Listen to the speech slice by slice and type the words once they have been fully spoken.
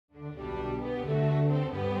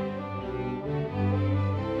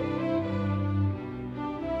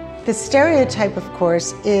The stereotype, of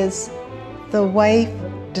course, is the wife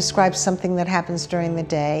describes something that happens during the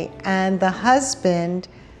day, and the husband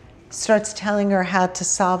starts telling her how to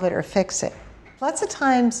solve it or fix it. Lots of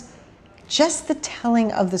times, just the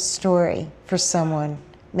telling of the story for someone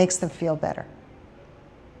makes them feel better.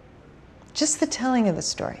 Just the telling of the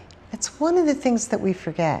story. It's one of the things that we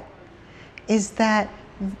forget, is that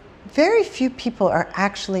very few people are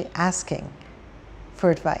actually asking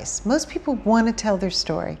for advice. Most people want to tell their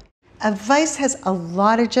story. Advice has a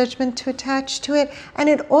lot of judgment to attach to it, and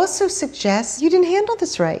it also suggests you didn't handle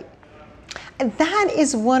this right. And that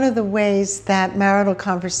is one of the ways that marital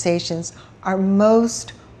conversations are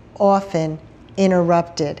most often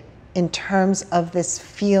interrupted in terms of this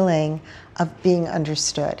feeling of being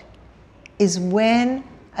understood, is when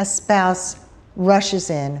a spouse rushes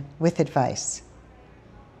in with advice.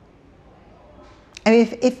 I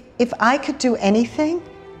mean, if I could do anything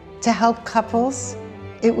to help couples,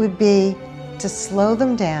 it would be to slow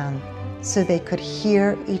them down so they could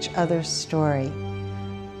hear each other's story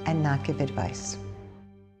and not give advice.